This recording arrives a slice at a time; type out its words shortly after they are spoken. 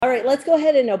All right, let's go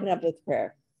ahead and open up with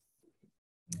prayer.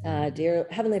 Dear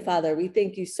Heavenly Father, we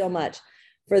thank you so much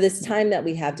for this time that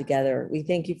we have together. We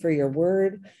thank you for your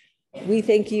word. We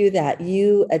thank you that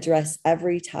you address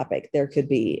every topic there could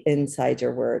be inside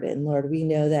your word. And Lord, we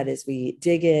know that as we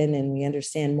dig in and we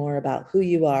understand more about who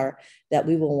you are, that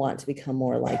we will want to become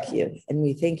more like you. And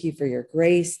we thank you for your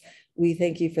grace. We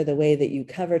thank you for the way that you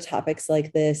cover topics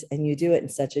like this, and you do it in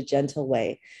such a gentle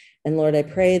way. And Lord, I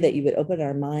pray that you would open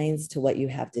our minds to what you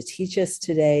have to teach us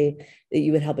today, that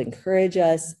you would help encourage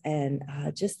us, and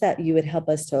just that you would help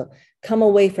us to come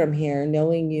away from here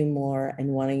knowing you more and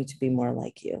wanting to be more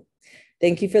like you.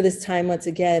 Thank you for this time once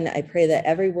again. I pray that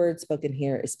every word spoken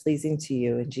here is pleasing to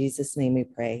you. In Jesus' name we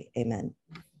pray, amen.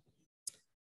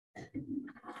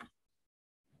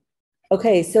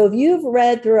 Okay, so if you've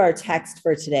read through our text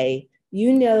for today,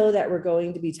 you know that we're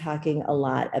going to be talking a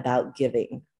lot about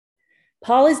giving.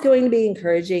 Paul is going to be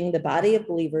encouraging the body of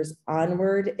believers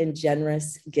onward in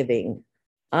generous giving.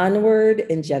 Onward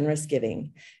in generous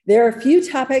giving. There are a few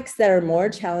topics that are more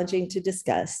challenging to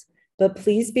discuss, but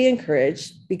please be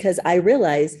encouraged because I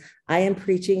realize I am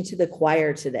preaching to the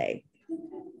choir today.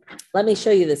 Let me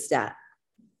show you the stat.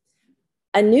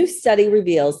 A new study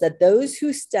reveals that those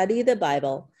who study the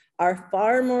Bible are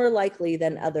far more likely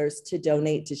than others to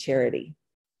donate to charity.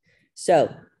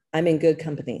 So I'm in good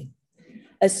company.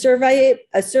 A survey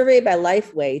by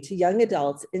Lifeway to young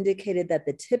adults indicated that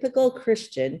the typical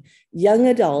Christian young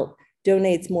adult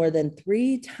donates more than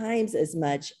 3 times as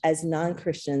much as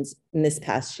non-Christians in this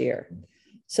past year.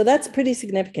 So that's pretty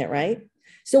significant, right?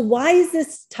 So why is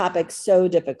this topic so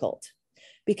difficult?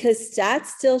 Because stats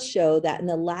still show that in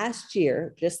the last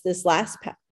year, just this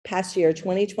past year,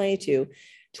 2022,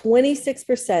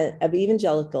 26% of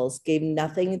evangelicals gave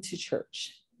nothing to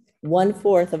church.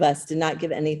 1/4 of us did not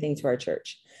give anything to our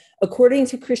church. According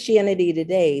to Christianity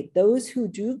Today, those who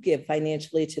do give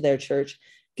financially to their church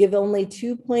give only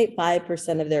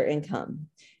 2.5% of their income.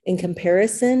 In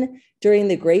comparison, during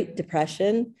the Great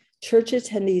Depression, church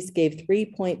attendees gave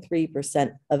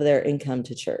 3.3% of their income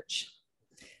to church.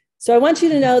 So I want you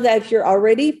to know that if you're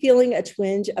already feeling a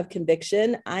twinge of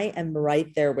conviction, I am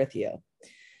right there with you.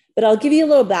 But I'll give you a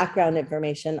little background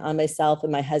information on myself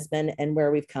and my husband and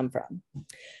where we've come from.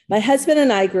 My husband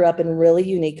and I grew up in really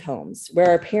unique homes where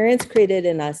our parents created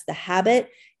in us the habit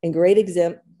and great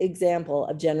example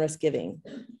of generous giving.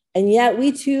 And yet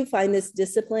we too find this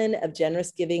discipline of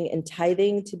generous giving and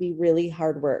tithing to be really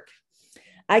hard work.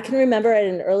 I can remember at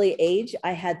an early age,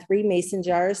 I had 3 mason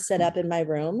jars set up in my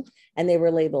room, and they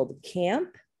were labeled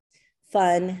camp,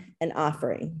 fun, and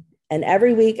offering. And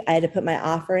every week I had to put my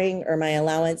offering or my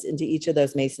allowance into each of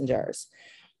those mason jars.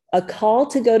 A call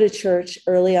to go to church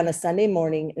early on a Sunday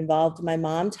morning involved my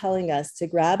mom telling us to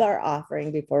grab our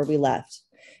offering before we left.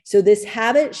 So this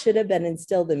habit should have been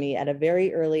instilled in me at a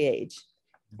very early age.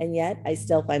 And yet I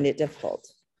still find it difficult.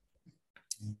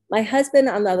 My husband,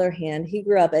 on the other hand, he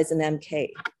grew up as an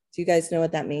MK. Do you guys know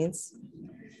what that means?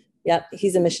 Yep,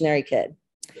 he's a missionary kid.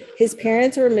 His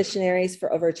parents were missionaries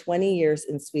for over 20 years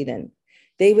in Sweden.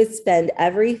 They would spend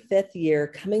every 5th year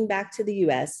coming back to the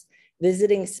US,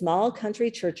 visiting small country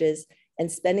churches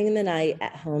and spending the night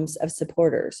at homes of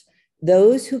supporters,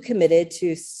 those who committed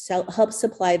to help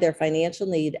supply their financial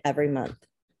need every month.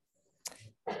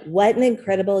 What an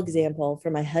incredible example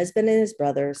for my husband and his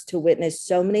brothers to witness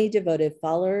so many devoted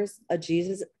followers of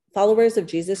Jesus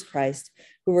Christ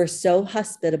who were so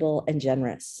hospitable and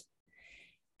generous.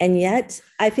 And yet,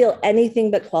 I feel anything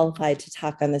but qualified to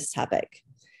talk on this topic.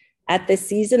 At this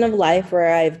season of life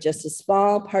where I have just a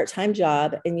small part-time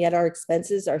job, and yet our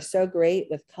expenses are so great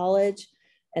with college,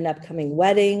 an upcoming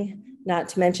wedding, not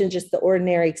to mention just the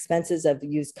ordinary expenses of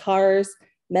used cars,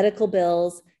 medical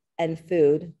bills, and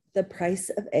food, the price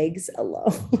of eggs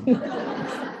alone.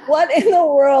 What in the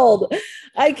world?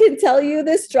 I can tell you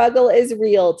the struggle is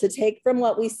real to take from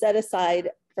what we set aside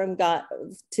from God,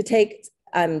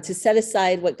 to set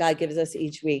aside what God gives us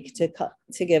each week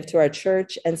to give to our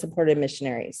church and supported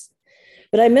missionaries.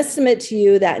 But I must submit to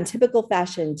you that in typical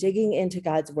fashion, digging into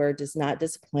God's word does not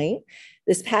disappoint.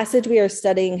 This passage we are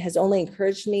studying has only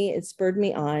encouraged me and spurred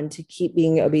me on to keep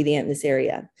being obedient in this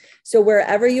area. So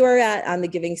wherever you are at on the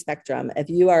giving spectrum, if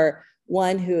you are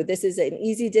one who this is an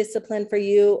easy discipline for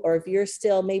you, or if you're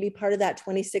still maybe part of that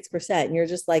 26% and you're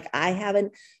just like, I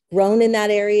haven't grown in that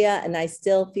area and I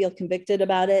still feel convicted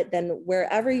about it, then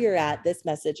wherever you're at, this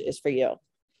message is for you.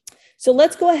 So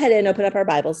let's go ahead and open up our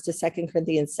Bibles to 2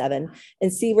 Corinthians 7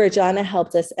 and see where Jonna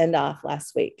helped us end off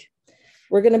last week.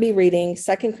 We're going to be reading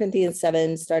 2 Corinthians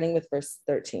 7, starting with verse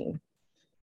 13.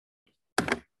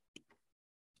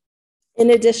 In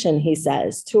addition, he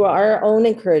says, to our own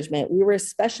encouragement, we were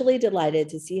especially delighted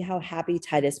to see how happy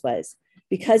Titus was.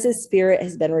 Because his spirit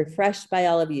has been refreshed by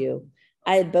all of you,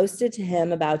 I had boasted to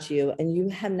him about you, and you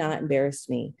have not embarrassed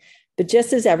me. But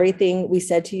just as everything we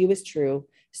said to you is true,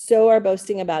 so our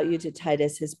boasting about you to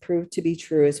Titus has proved to be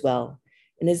true as well.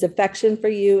 And his affection for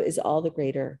you is all the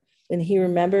greater when he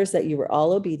remembers that you were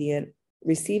all obedient,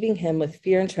 receiving him with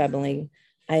fear and trembling.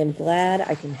 I am glad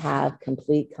I can have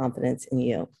complete confidence in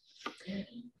you.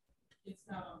 It's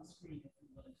not on the screen.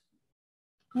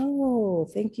 Oh,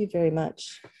 thank you very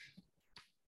much.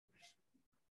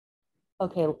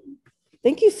 Okay,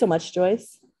 thank you so much,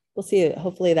 Joyce. We'll see.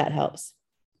 Hopefully that helps.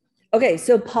 Okay,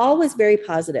 so Paul was very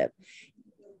positive.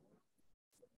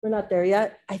 We're not there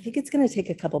yet. I think it's going to take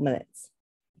a couple minutes.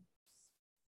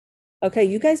 Okay,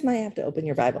 you guys might have to open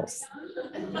your Bibles.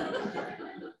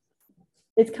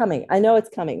 It's coming. I know it's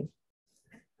coming.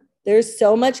 There's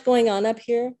so much going on up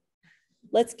here.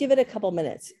 Let's give it a couple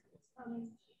minutes.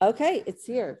 Okay, it's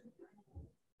here.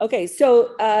 Okay,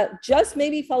 so just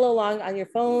maybe follow along on your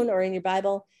phone or in your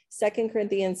Bible. 2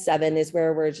 Corinthians 7 is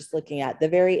where we're just looking at the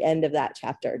very end of that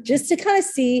chapter, just to kind of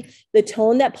see the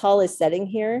tone that Paul is setting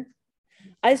here.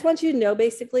 I just want you to know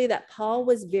basically that Paul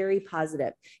was very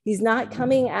positive. He's not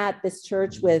coming at this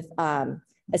church with a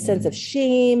sense of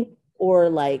shame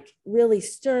or like really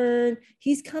stern.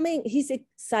 He's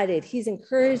excited. He's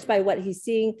encouraged by what he's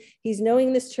seeing. He's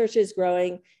knowing this church is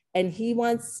growing. And he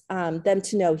wants them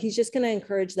to know he's just going to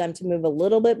encourage them to move a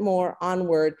little bit more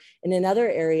onward in another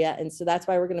area. And so that's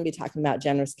why we're going to be talking about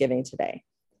generous giving today.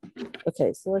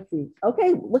 Okay, so let's see.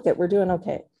 Okay, look at, we're doing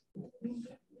okay.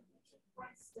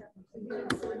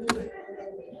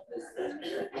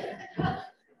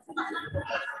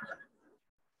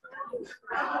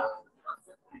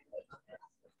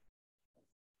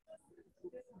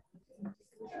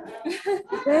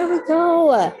 There we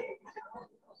go.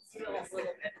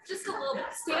 Just a little bit.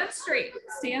 Stand straight.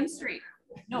 Stand straight.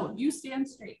 No, you stand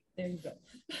straight. There you go.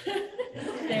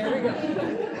 There we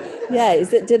go. Yeah,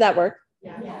 did that work?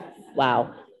 Yeah.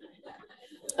 Wow.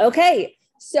 Okay,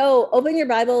 so open your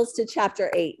Bibles to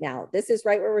chapter 8 now. This is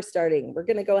right where we're starting. We're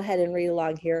going to go ahead and read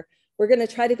along here. We're going to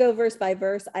try to go verse by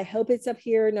verse. I hope it's up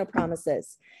here, no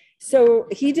promises. So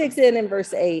he digs in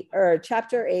verse 8 or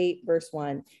chapter 8, verse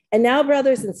 1. And now,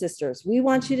 brothers and sisters, we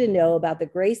want you to know about the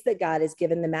grace that God has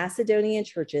given the Macedonian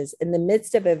churches in the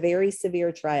midst of a very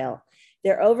severe trial.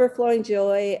 Their overflowing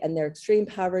joy and their extreme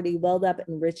poverty welled up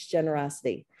in rich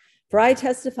generosity. For I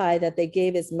testify that they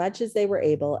gave as much as they were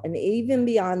able and even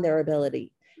beyond their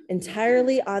ability.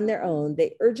 Entirely on their own,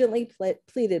 they urgently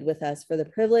pleaded with us for the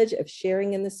privilege of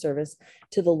sharing in the service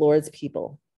to the Lord's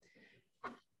people.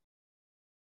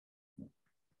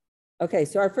 Okay,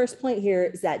 so our first point here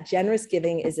is that generous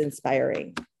giving is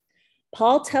inspiring.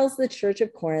 Paul tells the church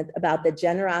of Corinth about the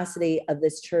generosity of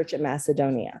this church in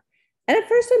Macedonia. And at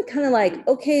first I'm kind of like,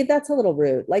 okay, that's a little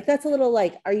rude. Like, that's a little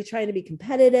like, are you trying to be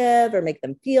competitive or make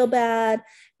them feel bad?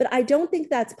 But I don't think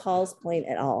that's Paul's point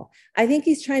at all. I think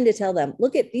he's trying to tell them,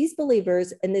 look at these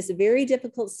believers in this very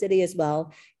difficult city as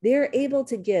well. They're able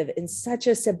to give in such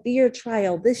a severe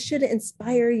trial. This should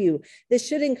inspire you. This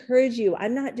should encourage you.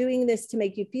 I'm not doing this to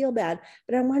make you feel bad,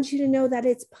 but I want you to know that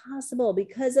it's possible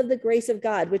because of the grace of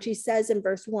God, which he says in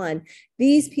verse 1.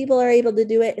 These people are able to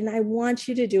do it, and I want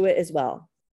you to do it as well.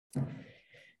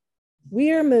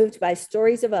 We are moved by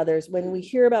stories of others when we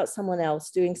hear about someone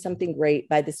else doing something great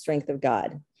by the strength of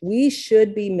God. We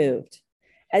should be moved.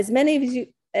 As many of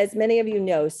you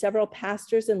know, several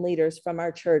pastors and leaders from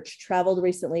our church traveled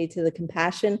recently to the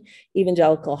Compassion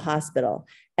Evangelical Hospital.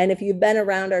 And if you've been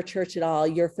around our church at all,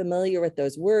 you're familiar with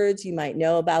those words. You might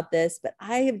know about this, but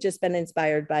I have just been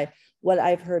inspired by what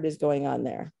I've heard is going on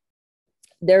there.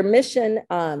 Their mission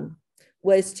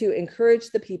was to encourage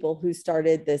the people who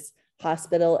started this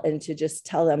hospital and to just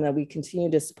tell them that we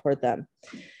continue to support them.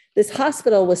 This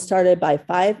hospital was started by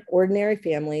 5 ordinary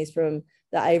families from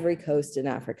the Ivory Coast in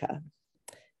Africa.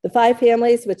 The 5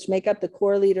 families, which make up the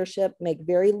core leadership, make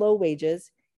very low wages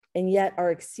and yet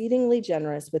are exceedingly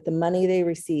generous with the money they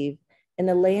receive in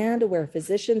a land where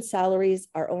physician salaries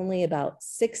are only about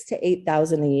 $6,000 to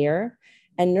 $8,000 a year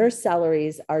and nurse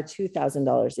salaries are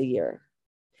 $2,000 a year.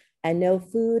 And no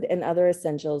food and other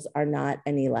essentials are not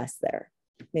any less there.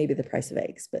 Maybe the price of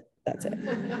eggs, but that's it.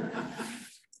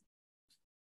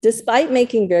 Despite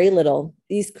making very little,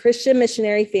 these Christian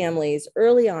missionary families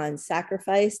early on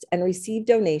sacrificed and received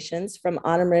donations from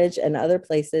Autumn Ridge and other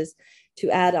places to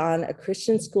add on a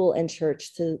Christian school and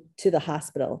church to the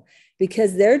hospital,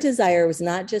 because their desire was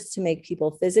not just to make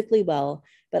people physically well,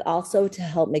 but also to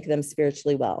help make them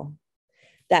spiritually well.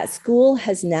 That school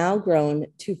has now grown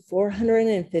to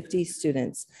 450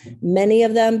 students. Many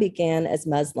of them began as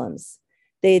Muslims.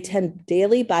 They attend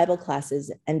daily Bible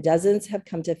classes, and dozens have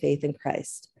come to faith in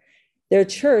Christ. Their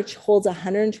church holds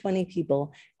 120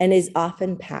 people and is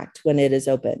often packed when it is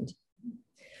opened.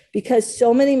 Because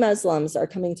so many Muslims are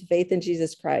coming to faith in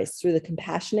Jesus Christ through the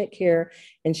compassionate care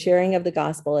and sharing of the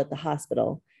gospel at the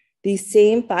hospital, these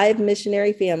same 5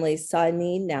 missionary families saw a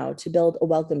need now to build a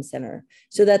welcome center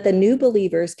so that the new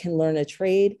believers can learn a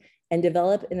trade and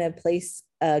develop in a place,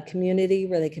 a community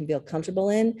where they can feel comfortable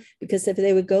in, because if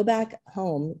they would go back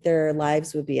home, their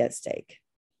lives would be at stake.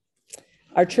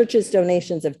 Our church's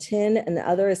donations of tin and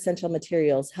other essential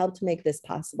materials helped make this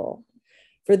possible.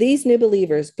 For these new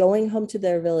believers, going home to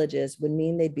their villages would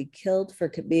mean they'd be killed for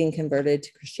being converted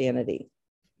to Christianity.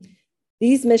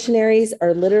 These missionaries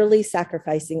are literally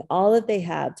sacrificing all that they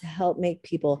have to help make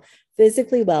people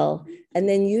physically well, and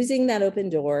then using that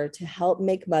open door to help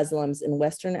make Muslims in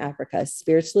Western Africa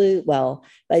spiritually well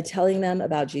by telling them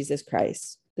about Jesus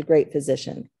Christ, the great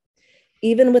physician.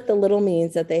 Even with the little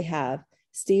means that they have,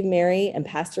 Steve Mary and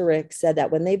Pastor Rick said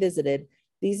that when they visited,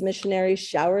 these missionaries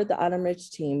showered the Autumn Ridge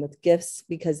team with gifts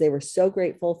because they were so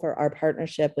grateful for our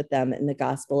partnership with them in the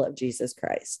gospel of Jesus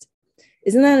Christ.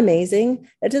 Isn't that amazing?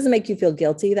 That doesn't make you feel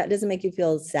guilty. That doesn't make you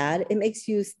feel sad. It makes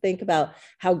you think about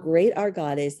how great our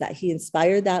God is, that he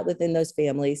inspired that within those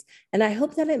families. And I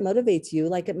hope that it motivates you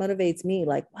like it motivates me.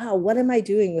 Like, wow, what am I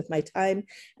doing with my time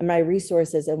and my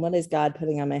resources? And what is God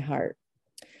putting on my heart?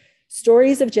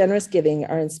 Stories of generous giving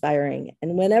are inspiring.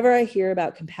 And whenever I hear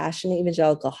about Compassion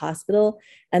Evangelical Hospital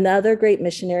and the other great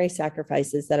missionary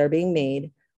sacrifices that are being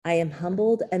made, I am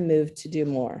humbled and moved to do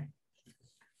more.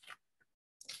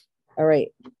 All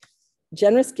right.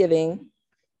 Generous giving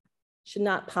should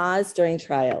not pause during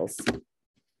trials.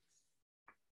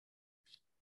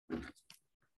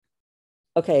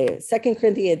 Okay, 2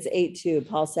 Corinthians 8:2,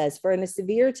 Paul says, for in a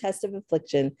severe test of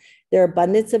affliction, their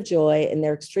abundance of joy and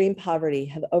their extreme poverty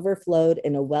have overflowed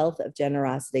in a wealth of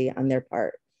generosity on their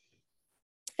part.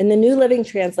 In the New Living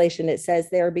Translation, it says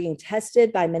they are being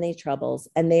tested by many troubles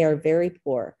and they are very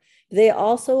poor. They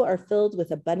also are filled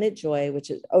with abundant joy, which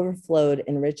has overflowed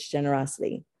in rich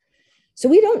generosity. So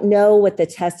we don't know what the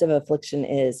test of affliction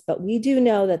is, but we do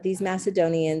know that these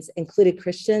Macedonians included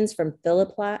Christians from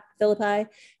Philippi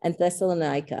and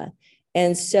Thessalonica.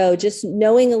 And so just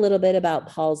knowing a little bit about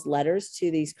Paul's letters to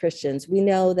these Christians, we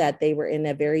know that they were in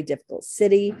a very difficult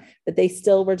city, but they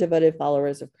still were devoted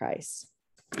followers of Christ.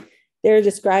 They're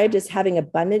described as having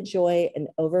abundant joy and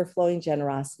overflowing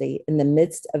generosity in the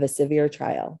midst of a severe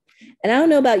trial. And I don't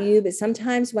know about you, but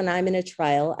sometimes when I'm in a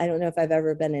trial, I don't know if I've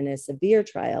ever been in a severe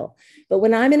trial, but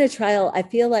when I'm in a trial, I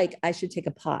feel like I should take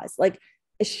a pause. Like,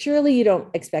 surely you don't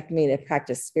expect me to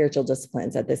practice spiritual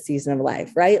disciplines at this season of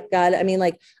life, right? God, I mean,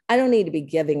 like, I don't need to be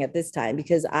giving at this time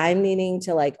because I'm needing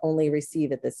to like only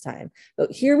receive at this time.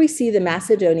 But here we see the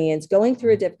Macedonians going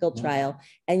through a difficult trial,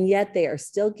 and yet they are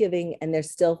still giving and they're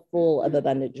still full of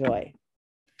abundant joy.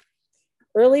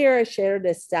 Earlier, I shared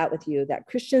a stat with you that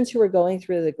Christians who were going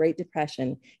through the Great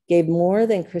Depression gave more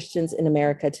than Christians in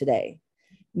America today.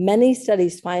 Many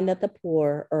studies find that the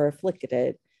poor or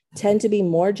afflicted tend to be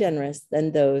more generous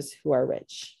than those who are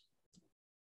rich.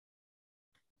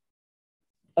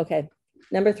 Okay,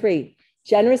 number 3,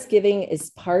 generous giving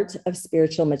is part of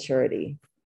spiritual maturity.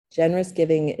 Generous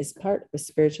giving is part of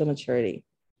spiritual maturity.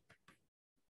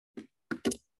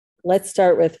 Let's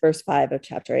start with verse 5 of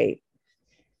chapter 8. It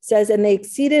says, and they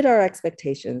exceeded our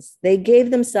expectations. They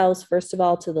gave themselves, first of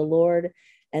all, to the Lord,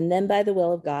 and then by the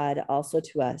will of God, also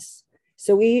to us.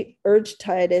 So we urged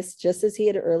Titus, just as he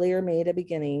had earlier made a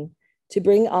beginning, to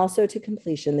bring also to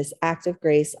completion this act of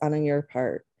grace on your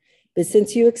part. But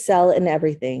since you excel in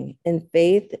everything, in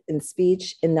faith, in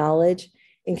speech, in knowledge,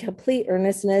 in complete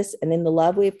earnestness, and in the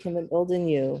love we have kindled in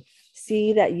you,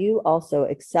 see that you also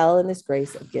excel in this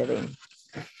grace of giving.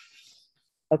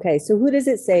 Okay, so who does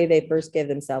it say they first give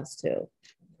themselves to?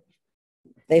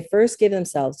 They first give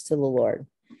themselves to the Lord.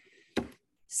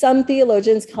 Some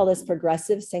theologians call this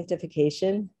progressive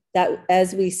sanctification, that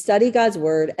as we study God's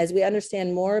word, as we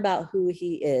understand more about who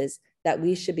he is, that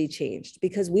we should be changed,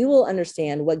 because we will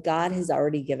understand what God has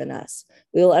already given us.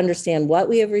 We will understand what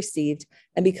we have received.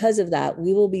 And because of that,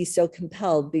 we will be so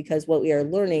compelled, because what we are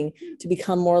learning, to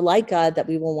become more like God, that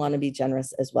we will want to be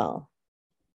generous as well.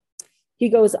 He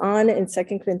goes on in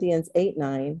 2 Corinthians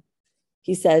 8:9.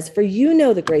 He says, for you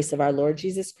know the grace of our Lord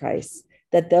Jesus Christ,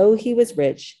 that though he was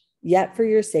rich, yet for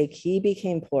your sake he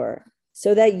became poor,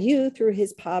 so that you through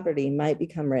his poverty might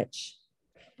become rich.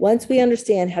 Once we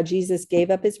understand how Jesus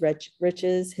gave up his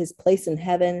riches, his place in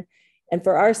heaven, and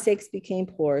for our sakes became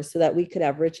poor so that we could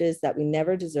have riches that we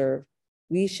never deserved,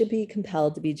 we should be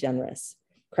compelled to be generous.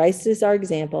 Christ is our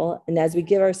example, and as we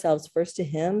give ourselves first to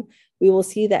him, we will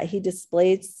see that he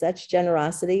displayed such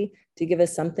generosity to give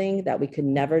us something that we could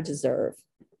never deserve.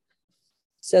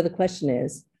 So the question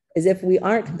is if we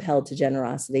aren't compelled to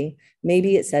generosity,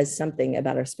 maybe it says something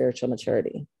about our spiritual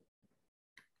maturity.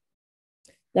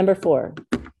 Number 4,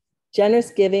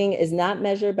 generous giving is not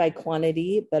measured by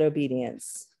quantity, but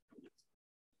obedience.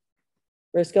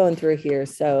 We're just going through here,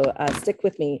 so stick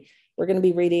with me. We're going to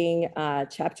be reading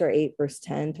chapter 8, verse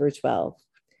 10 through 12.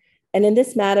 And in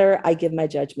this matter, I give my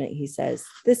judgment, he says.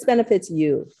 This benefits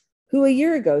you, who a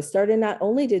year ago started not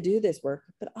only to do this work,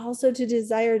 but also to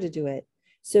desire to do it.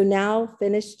 So now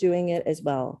finish doing it as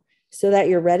well, so that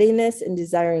your readiness in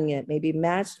desiring it may be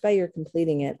matched by your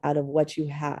completing it out of what you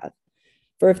have.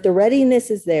 For if the readiness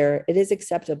is there, it is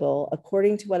acceptable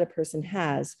according to what a person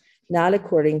has, not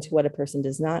according to what a person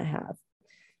does not have.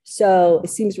 So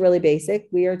it seems really basic.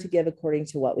 We are to give according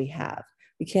to what we have.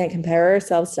 We can't compare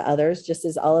ourselves to others, just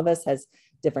as all of us has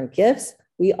different gifts.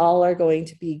 We all are going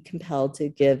to be compelled to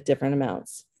give different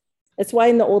amounts. That's why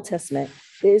in the Old Testament,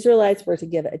 the Israelites were to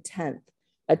give a tenth,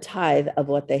 a tithe of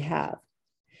what they have.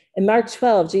 In Mark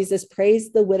 12, Jesus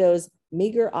praised the widow's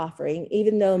meager offering,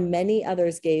 even though many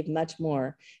others gave much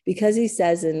more, because he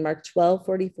says in Mark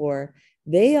 12:44,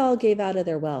 they all gave out of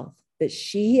their wealth, but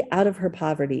she, out of her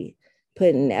poverty,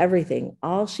 put in everything,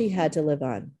 all she had to live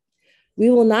on. We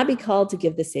will not be called to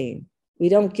give the same. We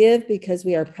don't give because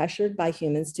we are pressured by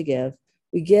humans to give.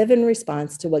 We give in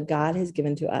response to what God has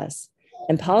given to us.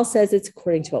 And Paul says it's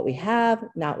according to what we have,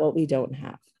 not what we don't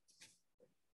have.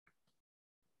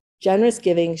 Generous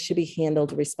giving should be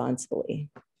handled responsibly.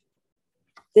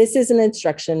 This is an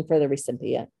instruction for the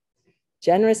recipient.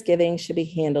 Generous giving should be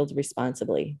handled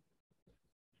responsibly.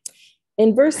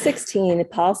 In verse 16,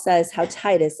 Paul says how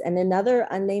Titus and another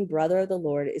unnamed brother of the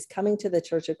Lord is coming to the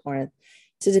church of Corinth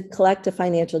to collect a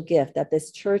financial gift that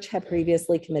this church had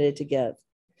previously committed to give.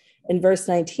 In verse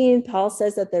 19, Paul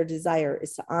says that their desire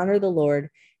is to honor the Lord,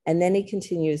 and then he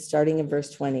continues starting in verse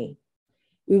 20.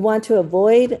 We want to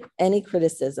avoid any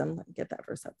criticism. Let me get that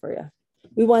verse up for you.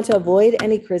 We want to avoid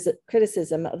any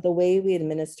criticism of the way we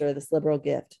administer this liberal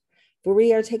gift, for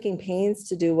we are taking pains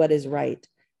to do what is right,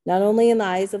 not only in the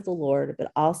eyes of the Lord,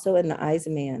 but also in the eyes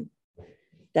of man.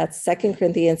 That's 2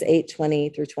 Corinthians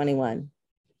 8:20 through 21.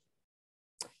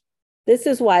 This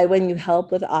is why when you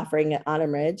help with offering at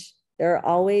Autumn Ridge, there are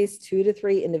always 2 to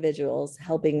 3 individuals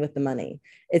helping with the money.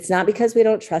 It's not because we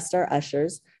don't trust our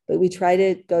ushers, but we try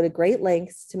to go to great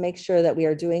lengths to make sure that we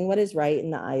are doing what is right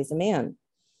in the eyes of man.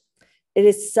 It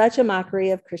is such a mockery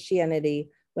of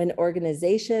Christianity when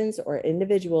organizations or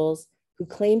individuals who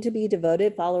claim to be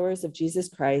devoted followers of Jesus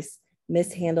Christ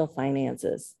mishandle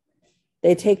finances.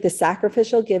 They take the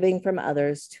sacrificial giving from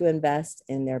others to invest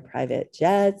in their private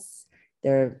jets,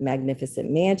 their magnificent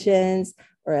mansions,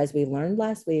 or as we learned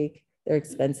last week, their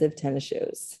expensive tennis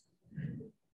shoes.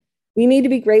 We need to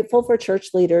be grateful for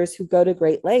church leaders who go to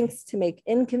great lengths to make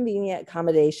inconvenient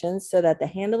accommodations so that the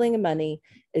handling of money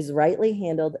is rightly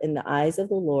handled in the eyes of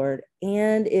the Lord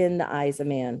and in the eyes of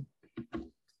man.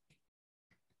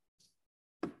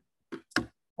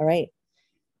 All right.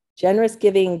 Generous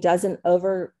giving doesn't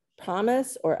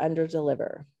overpromise or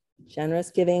underdeliver. Generous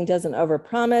giving doesn't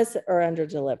overpromise or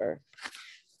underdeliver.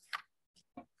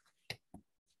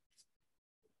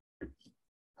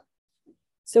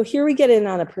 So here we get in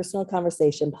on a personal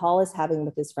conversation Paul is having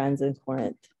with his friends in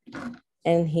Corinth,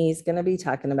 and he's going to be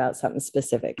talking about something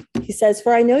specific. He says,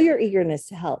 "For I know your eagerness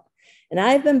to help, and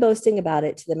I have been boasting about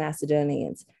it to the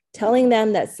Macedonians, telling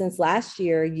them that since last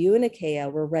year, you and Achaia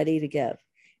were ready to give,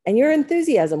 and your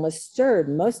enthusiasm was stirred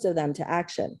most of them to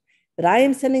action. But I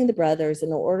am sending the brothers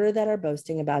in order that our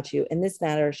boasting about you in this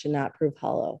matter should not prove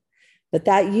hollow, but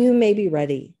that you may be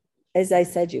ready, as I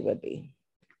said you would be.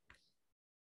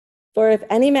 For if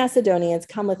any Macedonians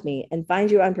come with me and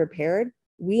find you unprepared,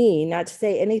 we, not to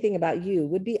say anything about you,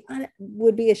 would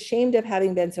be ashamed of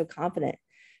having been so confident.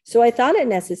 So I thought it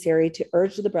necessary to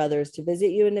urge the brothers to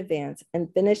visit you in advance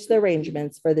and finish the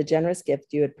arrangements for the generous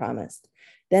gift you had promised.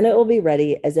 Then it will be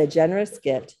ready as a generous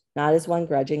gift, not as one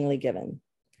grudgingly given."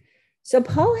 So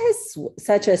Paul has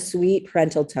such a sweet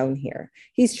parental tone here.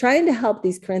 He's trying to help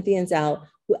these Corinthians out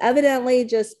who evidently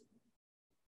just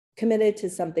committed to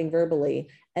something verbally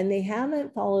and they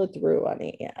haven't followed through on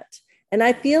it yet. And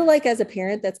I feel like as a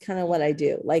parent, that's kind of what I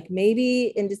do. Like maybe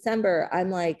in December, I'm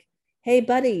like, "Hey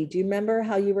buddy, do you remember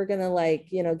how you were going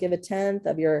to give a tenth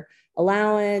of your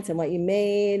allowance and what you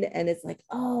made?" And it's like,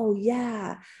 "Oh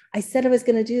yeah, I said I was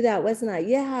going to do that, wasn't I?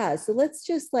 Yeah. So let's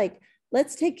just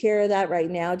let's take care of that right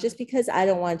now, just because I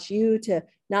don't want you to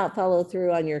not follow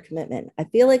through on your commitment. I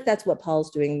feel like that's what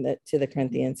Paul's doing to the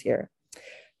Corinthians here.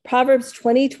 Proverbs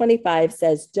 20:25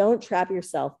 says, don't trap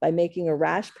yourself by making a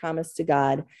rash promise to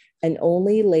God and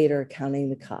only later counting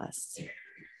the costs.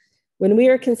 When we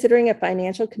are considering a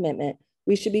financial commitment,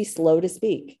 we should be slow to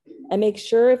speak and make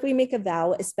sure if we make a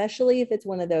vow, especially if it's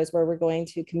one of those where we're going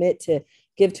to commit to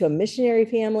give to a missionary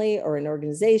family or an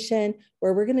organization,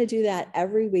 where we're going to do that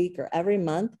every week or every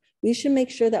month, we should make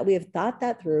sure that we have thought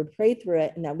that through, prayed through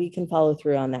it, and that we can follow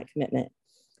through on that commitment,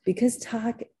 because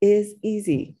talk is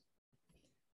easy.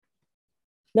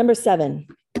 Number 7,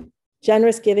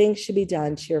 generous giving should be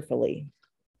done cheerfully.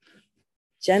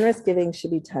 Generous giving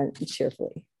should be done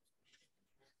cheerfully.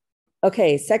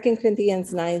 Okay, 2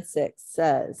 Corinthians 9:6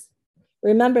 says,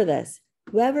 remember this,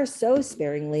 whoever sows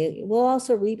sparingly will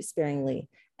also reap sparingly,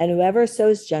 and whoever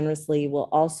sows generously will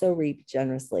also reap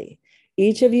generously.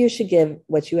 Each of you should give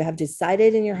what you have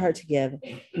decided in your heart to give,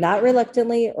 not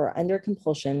reluctantly or under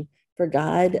compulsion, for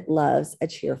God loves a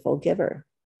cheerful giver.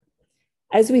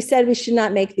 As we said, we should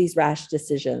not make these rash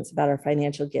decisions about our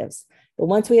financial gifts. But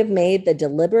once we have made the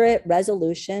deliberate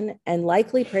resolution and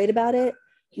likely prayed about it,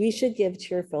 we should give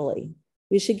cheerfully.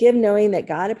 We should give knowing that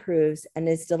God approves and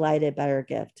is delighted by our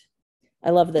gift. I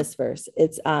love this verse.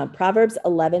 It's Proverbs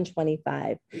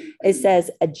 11:25. It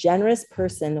says, a generous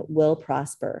person will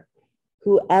prosper.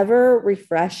 Whoever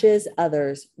refreshes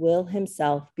others will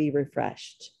himself be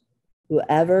refreshed.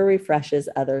 Whoever refreshes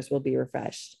others will be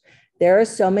refreshed. There are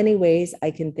so many ways I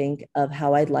can think of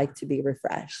how I'd like to be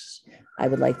refreshed. I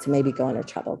would like to maybe go on a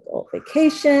tropical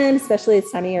vacation, especially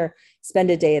this time of year,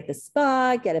 spend a day at the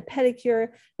spa, get a pedicure.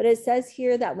 But it says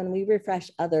here that when we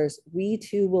refresh others, we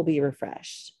too will be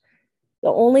refreshed. The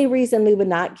only reason we would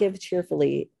not give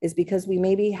cheerfully is because we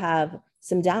maybe have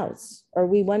some doubts, or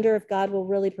we wonder if God will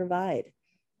really provide,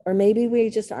 or maybe we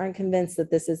just aren't convinced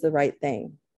that this is the right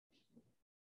thing.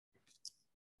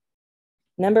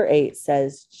 Number 8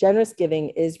 says, generous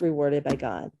giving is rewarded by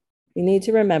God. You need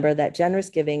to remember that generous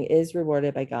giving is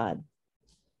rewarded by God.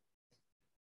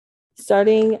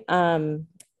 Starting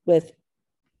with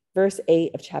verse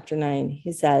 8 of chapter 9,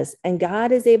 he says, and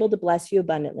God is able to bless you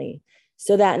abundantly,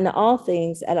 so that in all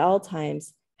things, at all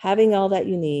times, having all that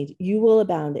you need, you will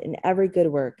abound in every good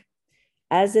work.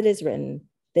 As it is written,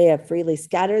 they have freely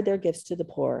scattered their gifts to the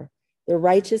poor. Their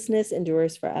righteousness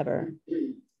endures forever.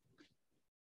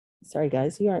 Sorry,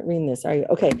 guys, you aren't reading this, are you?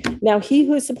 Okay. Now, he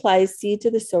who supplies seed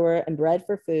to the sower and bread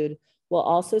for food will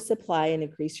also supply and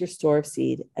increase your store of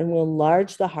seed and will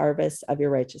enlarge the harvest of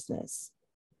your righteousness.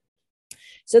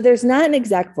 So there's not an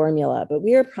exact formula, but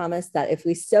we are promised that if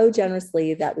we sow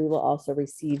generously, that we will also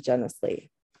receive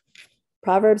generously.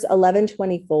 Proverbs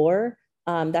 11:24,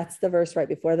 that's the verse right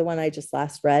before the one I just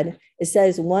last read. It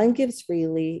says, one gives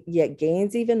freely, yet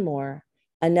gains even more.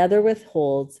 Another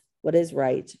withholds what is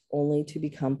right, only to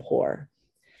become poor.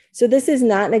 So this is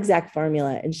not an exact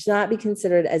formula and should not be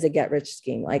considered as a get-rich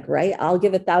scheme. Like, right, I'll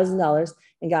give $1,000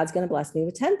 and God's going to bless me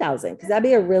with 10,000, because that'd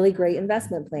be a really great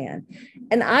investment plan.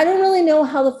 And I don't really know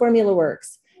how the formula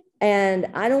works. And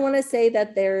I don't want to say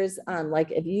that there's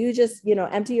like, if you just,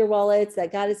 empty your wallets,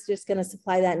 that God is just going to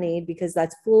supply that need, because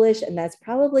that's foolish. And that's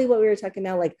probably what we were talking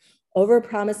about, like over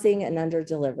promising and under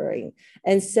delivering.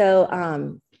 And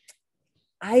so,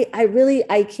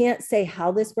 I can't say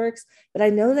how this works, but I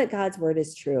know that God's word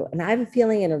is true. And I have a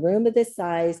feeling in a room of this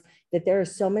size that there are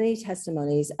so many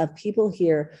testimonies of people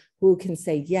here who can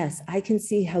say, yes, I can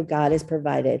see how God has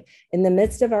provided. In the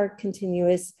midst of our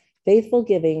continuous faithful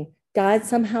giving, God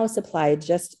somehow supplied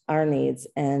just our needs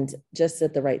and just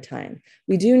at the right time.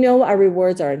 We do know our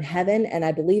rewards are in heaven, and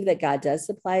I believe that God does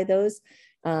supply those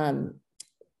in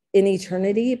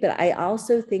eternity, but I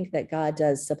also think that God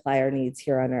does supply our needs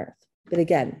here on earth. But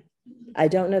again, I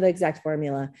don't know the exact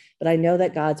formula, but I know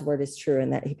that God's word is true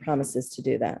and that he promises to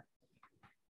do that.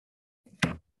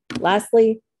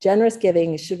 Lastly, generous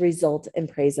giving should result in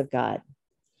praise of God.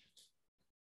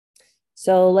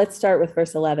 So let's start with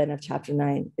verse 11 of chapter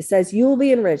 9. It says, you will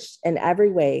be enriched in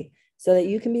every way so that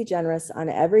you can be generous on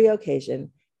every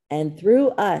occasion. And through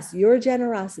us, your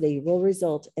generosity will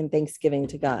result in thanksgiving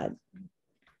to God.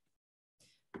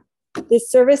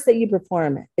 This service that you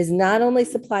perform is not only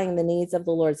supplying the needs of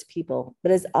the Lord's people,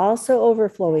 but is also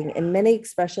overflowing in many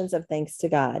expressions of thanks to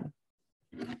God.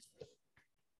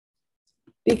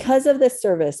 Because of this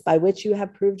service by which you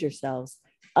have proved yourselves,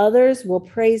 others will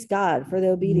praise God for the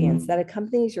obedience that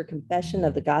accompanies your confession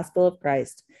of the gospel of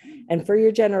Christ, and for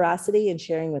your generosity in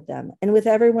sharing with them and with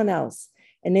everyone else.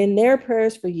 And in their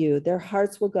prayers for you, their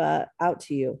hearts will go out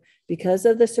to you because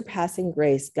of the surpassing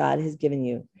grace God has given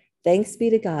you. Thanks be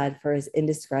to God for his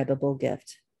indescribable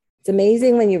gift. It's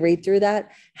amazing when you read through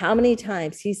that, how many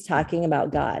times he's talking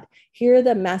about God. Here,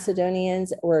 the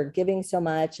Macedonians were giving so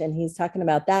much, and he's talking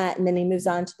about that. And then he moves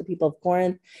on to the people of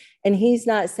Corinth, and he's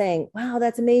not saying, wow,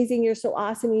 that's amazing. You're so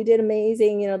awesome. You did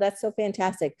amazing. You know, that's so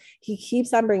fantastic. He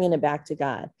keeps on bringing it back to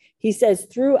God. He says,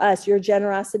 through us, your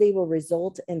generosity will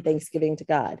result in thanksgiving to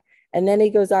God. And then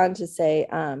he goes on to say,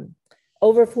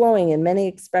 overflowing in many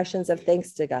expressions of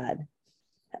thanks to God.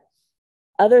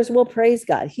 Others will praise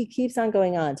God. He keeps on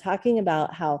going on, talking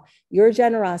about how your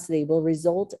generosity will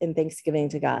result in thanksgiving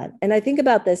to God. And I think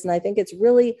about this, and I think it's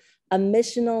really a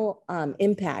missional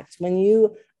impact when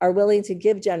you are willing to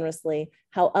give generously,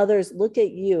 how others look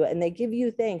at you and they give you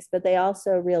thanks, but they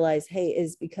also realize, hey, it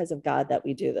is because of God that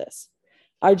we do this.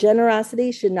 Our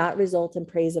generosity should not result in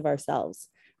praise of ourselves.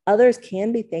 Others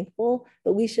can be thankful,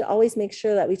 but we should always make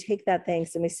sure that we take that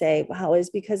thanks and we say, wow, it's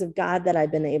because of God that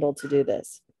I've been able to do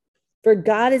this. For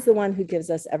God is the one who gives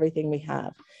us everything we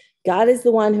have. God is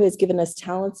the one who has given us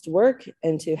talents to work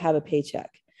and to have a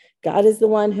paycheck. God is the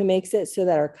one who makes it so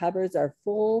that our cupboards are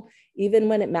full, even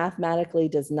when it mathematically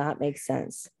does not make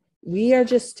sense. We are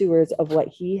just stewards of what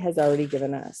he has already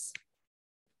given us.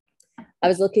 I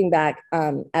was looking back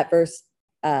at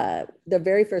the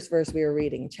very first verse we were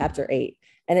reading, chapter 8,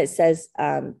 and it says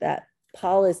that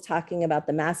Paul is talking about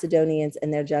the Macedonians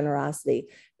and their generosity,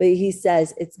 but he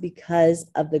says it's because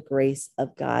of the grace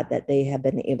of God that they have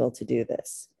been able to do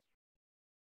this.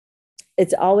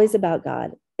 It's always about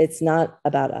God. It's not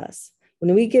about us.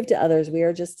 When we give to others, we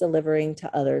are just delivering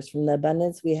to others from the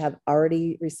abundance we have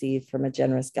already received from a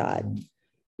generous God.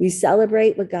 We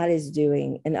celebrate what God is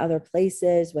doing in other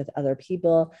places with other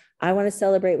people. I want to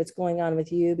celebrate what's going on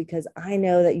with you because I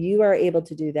know that you are able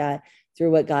to do that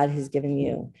through what God has given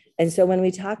you. And so when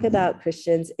we talk about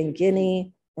Christians in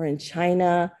Guinea or in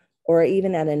China or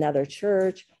even at another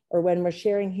church, or when we're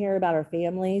sharing here about our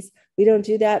families, we don't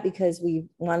do that because we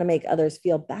want to make others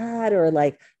feel bad or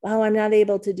like, oh, I'm not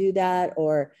able to do that.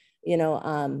 Or,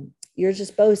 you're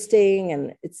just boasting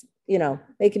and it's,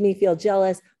 making me feel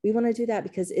jealous. We want to do that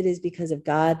because it is because of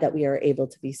God that we are able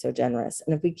to be so generous.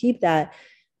 And if we keep that,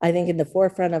 I think in the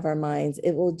forefront of our minds,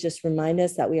 it will just remind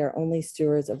us that we are only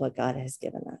stewards of what God has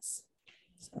given us.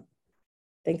 So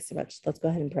thanks so much. Let's go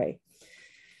ahead and pray.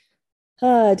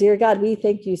 Dear God, we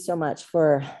thank you so much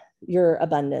for your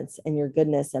abundance and your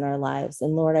goodness in our lives.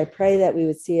 And Lord, I pray that we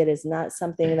would see it as not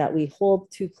something that we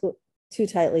hold too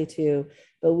tightly to,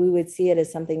 but we would see it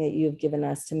as something that you've given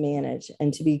us to manage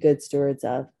and to be good stewards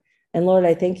of. And Lord,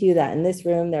 I thank you that in this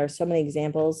room, there are so many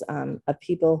examples of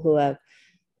people who have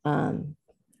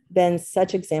been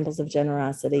such examples of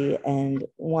generosity and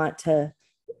want to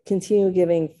continue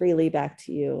giving freely back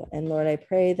to you. And Lord, I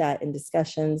pray that in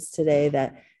discussions today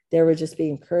that there would just be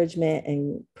encouragement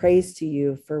and praise to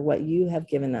you for what you have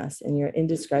given us in your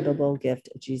indescribable gift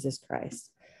of Jesus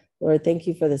Christ. Lord, thank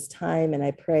you for this time. And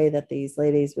I pray that these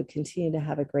ladies would continue to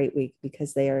have a great week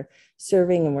because they are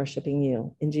serving and worshiping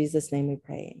you. In Jesus' name we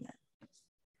pray, amen.